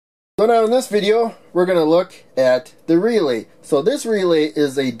So now in this video, we're going to look at the relay. So this relay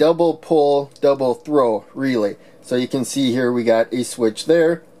is a double pull, double throw relay. So you can see here we got a switch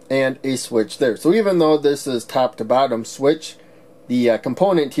there and a switch there. So even though this is top to bottom switch, the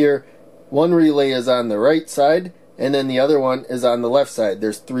component here, one relay is on the right side and then the other one is on the left side.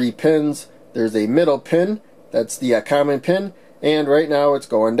 There's 3 pins. There's a middle pin, that's the common pin, and right now it's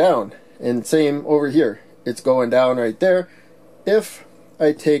going down. And same over here, it's going down right there. If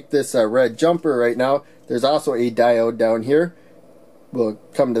I take this red jumper right now, there's also a diode down here. We'll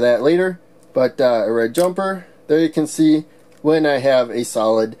come to that later. But a red jumper, there you can see when I have a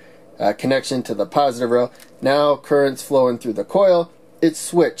solid connection to the positive rail. Now current's flowing through the coil. It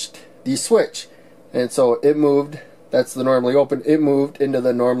switched the switch. And so it moved, that's the normally open, it moved into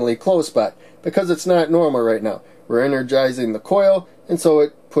the normally closed spot. Because it's not normal right now. We're energizing the coil, and so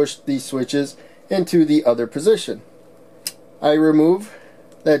it pushed these switches into the other position. I remove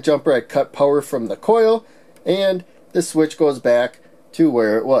that jumper, I cut power from the coil, and the switch goes back to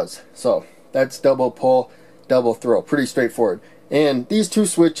where it was. So that's double pull, double throw. Pretty straightforward. And these two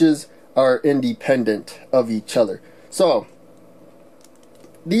switches are independent of each other. So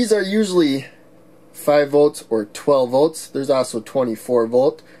these are usually 5 volts or 12 volts. There's also 24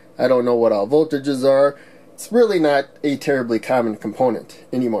 volt. I don't know what all voltages are. It's really not a terribly common component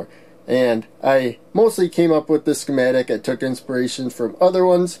anymore. And I mostly came up with this schematic. I took inspiration from other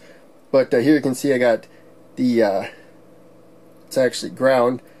ones. But here you can see I got the, it's actually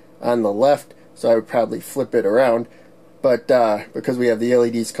ground on the left. So I would probably flip it around. But because we have the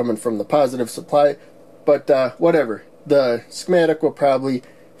LEDs coming from the positive supply. But whatever. The schematic will probably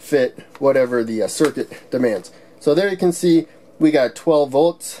fit whatever the circuit demands. So there you can see we got 12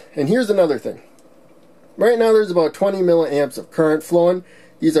 volts. And here's another thing. Right now there's about 20 milliamps of current flowing.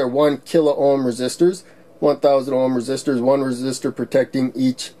 These are 1 kilo ohm resistors, 1000 ohm resistors, 1 resistor protecting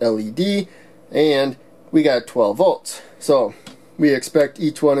each LED, and we got 12 volts. So we expect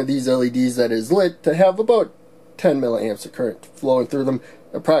each one of these LEDs that is lit to have about 10 milliamps of current flowing through them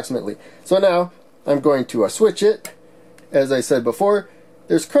approximately. So now I'm going to switch it. As I said before,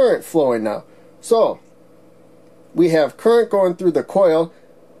 there's current flowing now. So we have current going through the coil.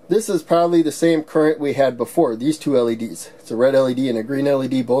 This is probably the same current we had before, these two LEDs. It's a red LED and a green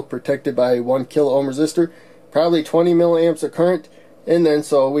LED, both protected by 1 kilo ohm resistor. Probably 20 milliamps of current. And then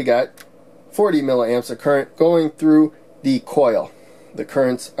so we got 40 milliamps of current going through the coil. The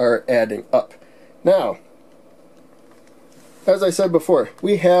currents are adding up. Now, as I said before,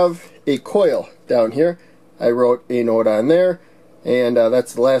 we have a coil down here. I wrote a note on there. And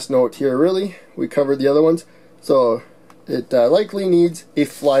that's the last note here really. We covered the other ones. So it likely needs a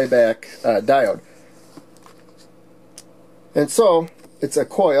flyback diode. And so it's a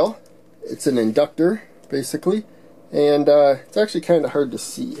coil. It's an inductor basically. And it's actually kind of hard to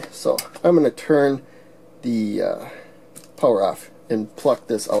see. So I'm going to turn the power off and pluck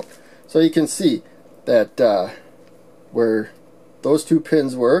this out. So you can see that where those 2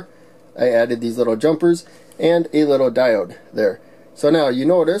 pins were, I added these little jumpers and a little diode there. So now you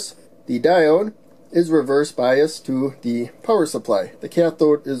notice the diode is reverse biased to the power supply. The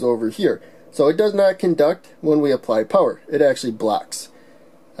cathode is over here. So it does not conduct when we apply power. It actually blocks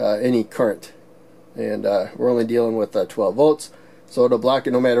any current. And we're only dealing with 12 volts. So it'll block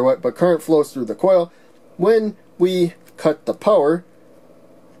it no matter what. But current flows through the coil. When we cut the power,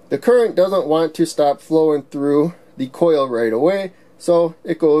 the current doesn't want to stop flowing through the coil right away. So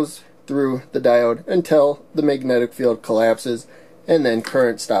it goes through the diode until the magnetic field collapses and then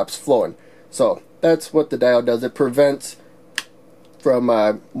current stops flowing. So that's what the diode does. It prevents from,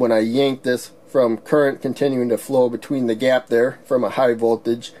 when I yank this, from current continuing to flow between the gap there from a high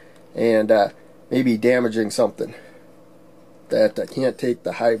voltage and maybe damaging something that can't take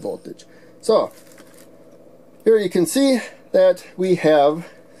the high voltage. So here you can see that we have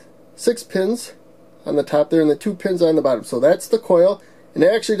 6 pins on the top there and the 2 pins on the bottom. So that's the coil, and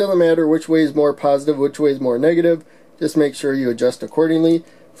it actually doesn't matter which way is more positive, which way is more negative. Just make sure you adjust accordingly.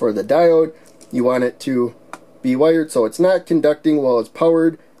 For the diode, you want it to be wired so it's not conducting while it's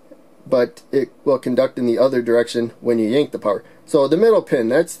powered, but it will conduct in the other direction when you yank the power. So the middle pin,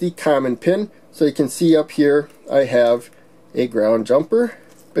 that's the common pin. So you can see up here I have a ground jumper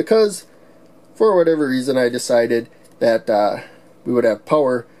because for whatever reason I decided that we would have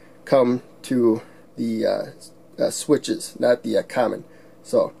power come to the switches, not the common.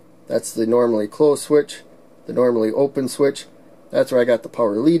 So that's the normally closed switch, the normally open switch. That's where I got the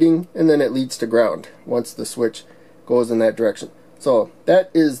power leading, and then it leads to ground once the switch goes in that direction. So that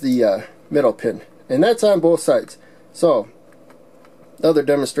is the middle pin, and that's on both sides. So the other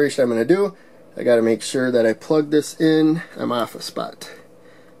demonstration I'm going to do, I got to make sure that I plug this in. I'm off a spot.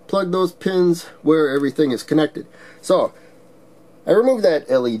 plug those pins where everything is connected. So I removed that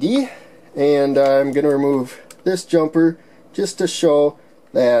LED, and I'm going to remove this jumper just to show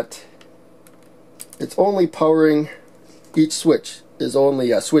that it's only powering, each switch is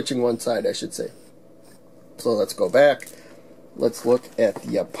only switching one side, I should say. So let's go back. Let's look at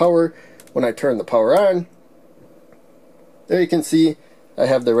the power. When I turn the power on, there you can see I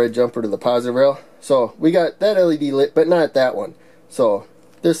have the red jumper to the positive rail. So we got that LED lit, but not that one. So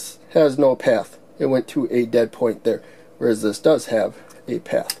this has no path. It went to a dead point there, whereas this does have a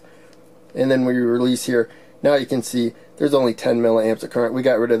path. And then when you release here, now you can see there's only 10 milliamps of current. We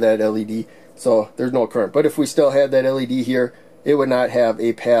got rid of that LED, so there's no current. But if we still had that LED here, it would not have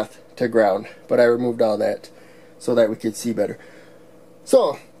a path to ground. But I removed all that so that we could see better.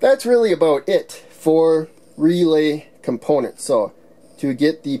 So that's really about it for relay components. So to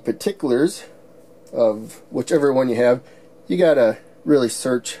get the particulars of whichever one you have, you gotta really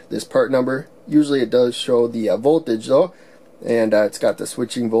search this part number. Usually it does show the voltage though, and it's got the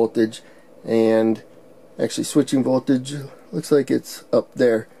switching voltage, and actually switching voltage looks like it's up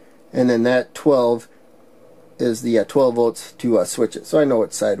there, and then that 12 is the 12 volts to switch it. So I know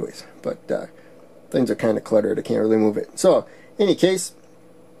it's sideways, but things are kind of cluttered. I can't really move it. So in any case,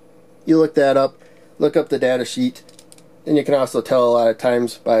 you look that up, look up the data sheet, and you can also tell a lot of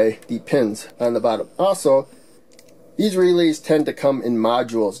times by the pins on the bottom. Also, these relays tend to come in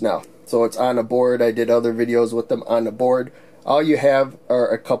modules now. So it's on a board. I did other videos with them on the board. All you have are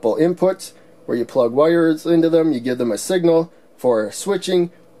a couple inputs where you plug wires into them, you give them a signal for switching,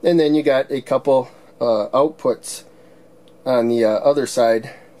 and then you got a couple outputs on the other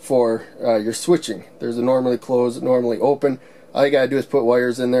side for your switching. There's a normally closed, normally open. All you gotta do is put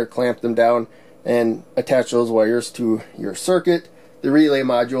wires in there, clamp them down, and attach those wires to your circuit. The relay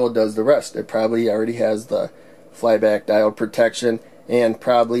module does the rest. It probably already has the flyback diode protection, and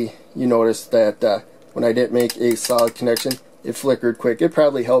probably you noticed that when I didn't make a solid connection, it flickered quick. It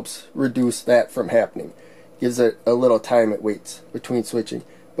probably helps reduce that from happening. Gives it a little time it waits between switching,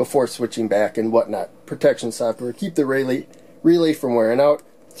 before switching back and whatnot. Protection software, keep the relay from wearing out.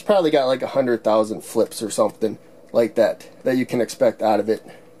 It's probably got like 100,000 flips or something like that you can expect out of it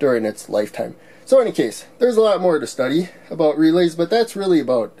during its lifetime. So in any case, there's a lot more to study about relays, but that's really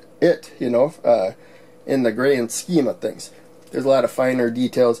about it, you know, in the grand scheme of things. There's a lot of finer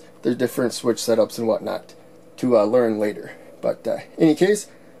details. There's different switch setups and whatnot to learn later. But in any case,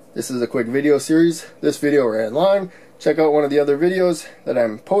 this is a quick video series. This video ran long. Check out one of the other videos that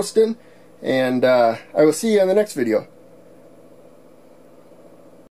I'm posting, and I will see you in the next video.